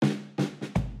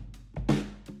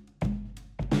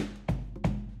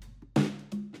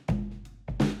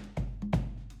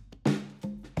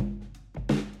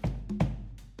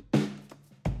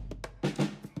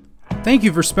Thank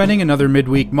you for spending another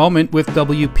midweek moment with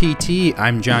WPT.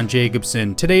 I'm John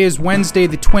Jacobson. Today is Wednesday,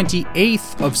 the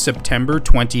 28th of September,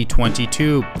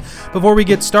 2022. Before we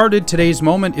get started, today's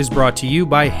moment is brought to you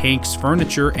by Hank's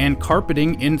Furniture and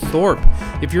Carpeting in Thorpe.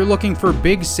 If you're looking for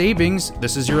big savings,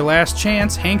 this is your last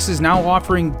chance. Hank's is now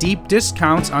offering deep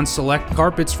discounts on select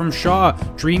carpets from Shaw,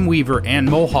 Dreamweaver, and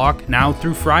Mohawk now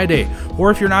through Friday.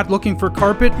 Or if you're not looking for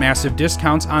carpet, massive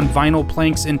discounts on vinyl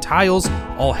planks and tiles,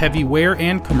 all heavy wear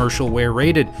and commercial wear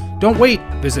rated. Don't wait.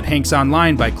 Visit Hank's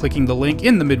online by clicking the link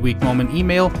in the Midweek Moment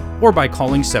email or by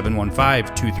calling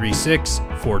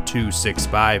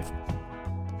 715-236-4265.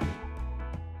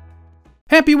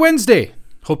 Happy Wednesday!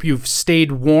 Hope you've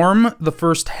stayed warm the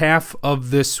first half of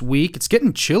this week. It's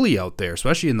getting chilly out there,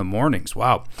 especially in the mornings.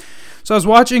 Wow. So I was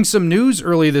watching some news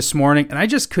early this morning, and I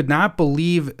just could not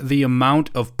believe the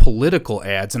amount of political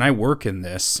ads, and I work in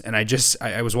this, and I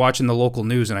was watching the local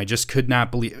news, and I just could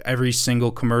not believe every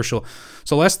single commercial.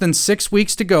 So less than 6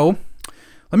 weeks to go.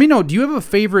 Let me know, do you have a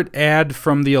favorite ad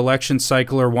from the election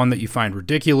cycle, or one that you find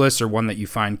ridiculous, or one that you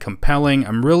find compelling?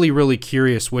 I'm really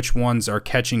curious which ones are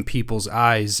catching people's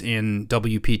eyes in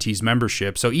WPT's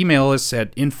membership. So email us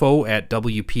at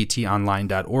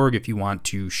info@wptonline.org if you want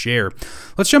to share.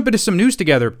 Let's jump into some news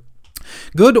together.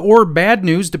 Good or bad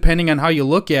news, depending on how you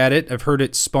look at it. I've heard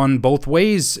it spun both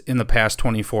ways in the past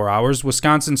 24 hours.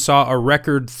 Wisconsin saw a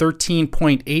record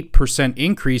 13.8%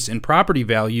 increase in property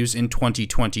values in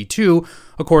 2022,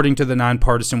 according to the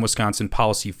nonpartisan Wisconsin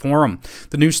Policy Forum.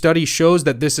 The new study shows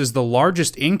that this is the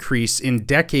largest increase in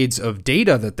decades of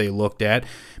data that they looked at.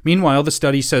 Meanwhile, the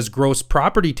study says gross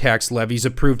property tax levies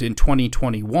approved in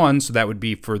 2021, so that would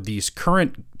be for these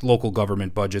current local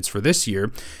government budgets for this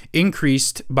year,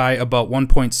 increased by about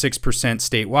 1.6%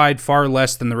 statewide, far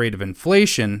less than the rate of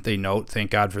inflation, they note. Thank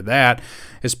God for that.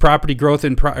 As property growth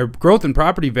in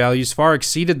property values far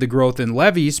exceeded the growth in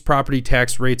levies, property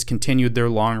tax rates continued their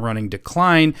long-running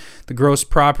decline. The gross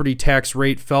property tax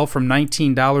rate fell from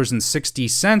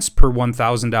 $19.60 per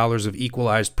 $1,000 of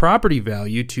equalized property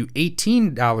value to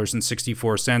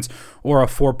 $18.64, or a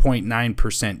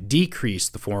 4.9% decrease,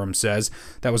 the forum says.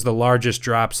 That was the largest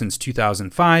drop since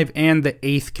 2005 and the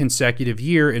 8th consecutive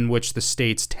year in which the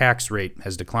state's tax rate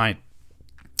has declined.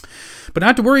 But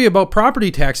not to worry about property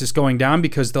taxes going down,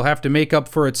 because they'll have to make up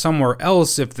for it somewhere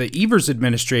else if the Evers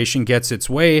administration gets its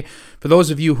way. For those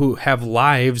of you who have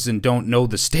lives and don't know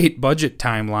the state budget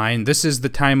timeline, this is the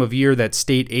time of year that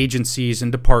state agencies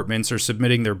and departments are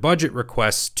submitting their budget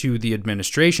requests to the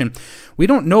administration. We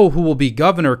don't know who will be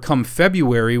governor come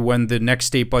February when the next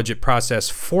state budget process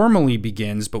formally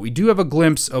begins, but we do have a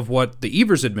glimpse of what the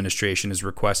Evers administration is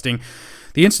requesting.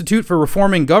 The Institute for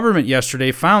Reforming Government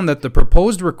yesterday found that the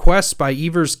proposed requests by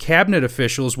Evers' cabinet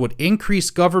officials would increase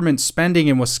government spending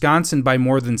in Wisconsin by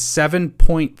more than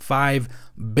 $7.5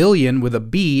 billion with a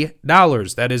B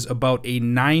dollars. That is about a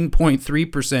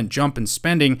 9.3% jump in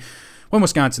spending when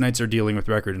Wisconsinites are dealing with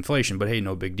record inflation, but hey,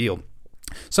 no big deal.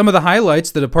 Some of the highlights: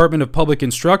 the Department of Public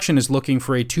Instruction is looking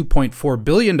for a $2.4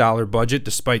 billion budget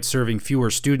despite serving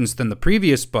fewer students than the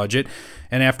previous budget,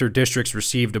 and after districts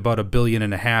received about $1.5 billion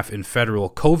in federal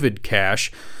COVID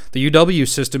cash. The UW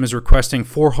system is requesting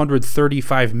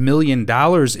 $435 million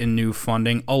in new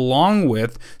funding, along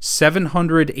with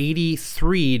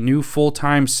 783 new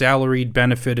full-time salaried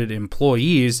benefited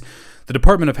employees. The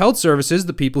Department of Health Services,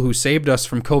 the people who saved us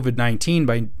from COVID-19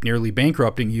 by nearly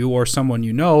bankrupting you or someone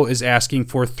you know, is asking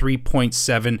for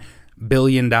 $3.7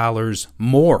 billion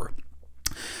more.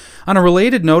 On a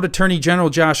related note, Attorney General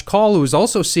Josh Kaul, who is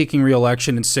also seeking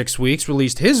re-election in 6 weeks,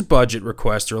 released his budget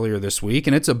request earlier this week,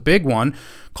 and it's a big one.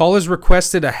 Kaul has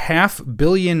requested $500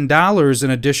 million in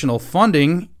additional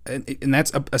funding, and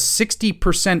that's a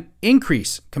 60%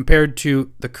 increase compared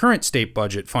to the current state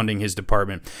budget funding his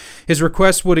department. His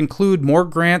request would include more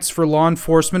grants for law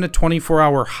enforcement, a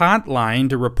 24-hour hotline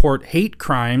to report hate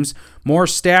crimes, more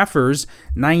staffers,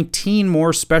 19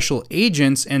 more special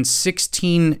agents, and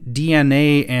 16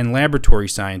 DNA and laboratory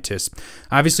scientists.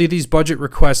 Obviously, these budget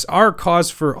requests are cause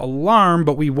for alarm,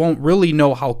 but we won't really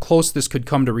know how close this could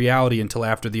come to reality until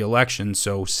after the election,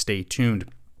 so stay tuned.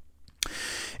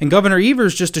 And Governor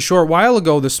Evers, just a short while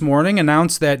ago this morning,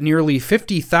 announced that nearly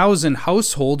 50,000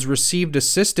 households received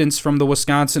assistance from the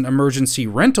Wisconsin Emergency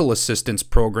Rental Assistance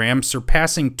Program,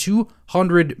 surpassing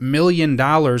 $200 million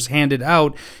handed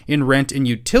out in rent and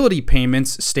utility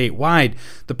payments statewide.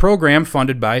 The program,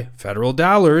 funded by federal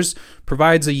dollars,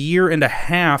 provides a year and a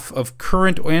half of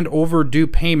current and overdue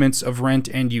payments of rent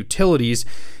and utilities.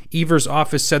 Evers'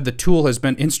 office said the tool has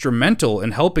been instrumental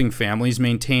in helping families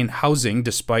maintain housing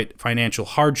despite financial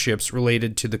hardships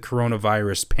related to the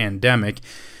coronavirus pandemic.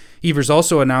 Evers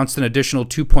also announced an additional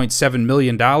 $2.7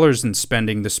 million in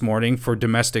spending this morning for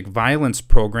domestic violence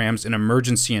programs in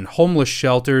emergency and homeless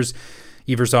shelters.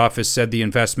 Evers' office said the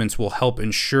investments will help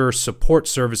ensure support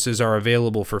services are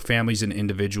available for families and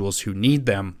individuals who need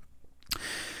them.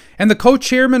 And the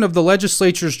co-chairmen of the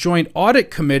legislature's Joint Audit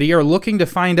Committee are looking to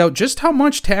find out just how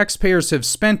much taxpayers have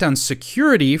spent on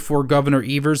security for Governor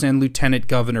Evers and Lieutenant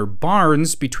Governor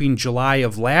Barnes between July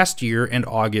of last year and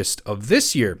August of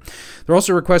this year. They're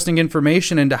also requesting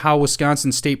information into how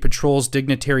Wisconsin State Patrol's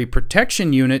Dignitary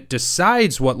Protection Unit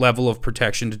decides what level of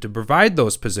protection to provide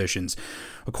those positions.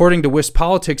 According to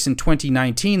WisPolitics in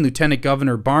 2019, Lieutenant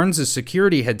Governor Barnes'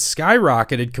 security had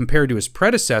skyrocketed compared to his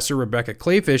predecessor, Rebecca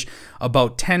Clayfish,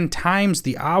 about 10 times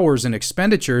the hours and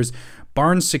expenditures.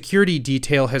 Barnes' security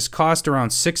detail has cost around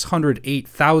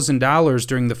 $608,000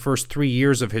 during the first 3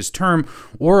 years of his term,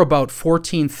 or about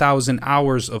 14,000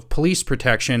 hours of police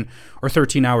protection, or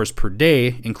 13 hours per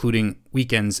day, including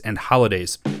weekends and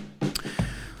holidays.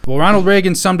 Well, Ronald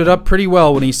Reagan summed it up pretty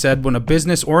well when he said, when a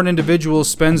business or an individual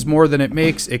spends more than it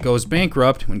makes, it goes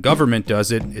bankrupt. When government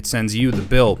does it, it sends you the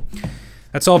bill.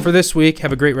 That's all for this week.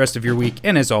 Have a great rest of your week.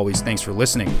 And as always, thanks for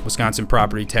listening. Wisconsin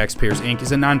Property Taxpayers, Inc.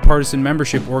 is a nonpartisan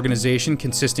membership organization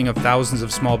consisting of thousands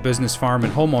of small business, farm,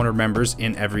 and homeowner members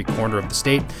in every corner of the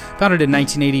state. Founded in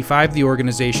 1985, the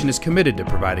organization is committed to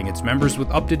providing its members with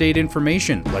up-to-date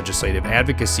information, legislative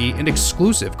advocacy, and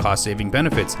exclusive cost-saving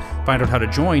benefits. Find out how to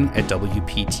join at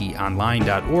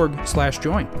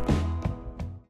WPTOnline.org/join.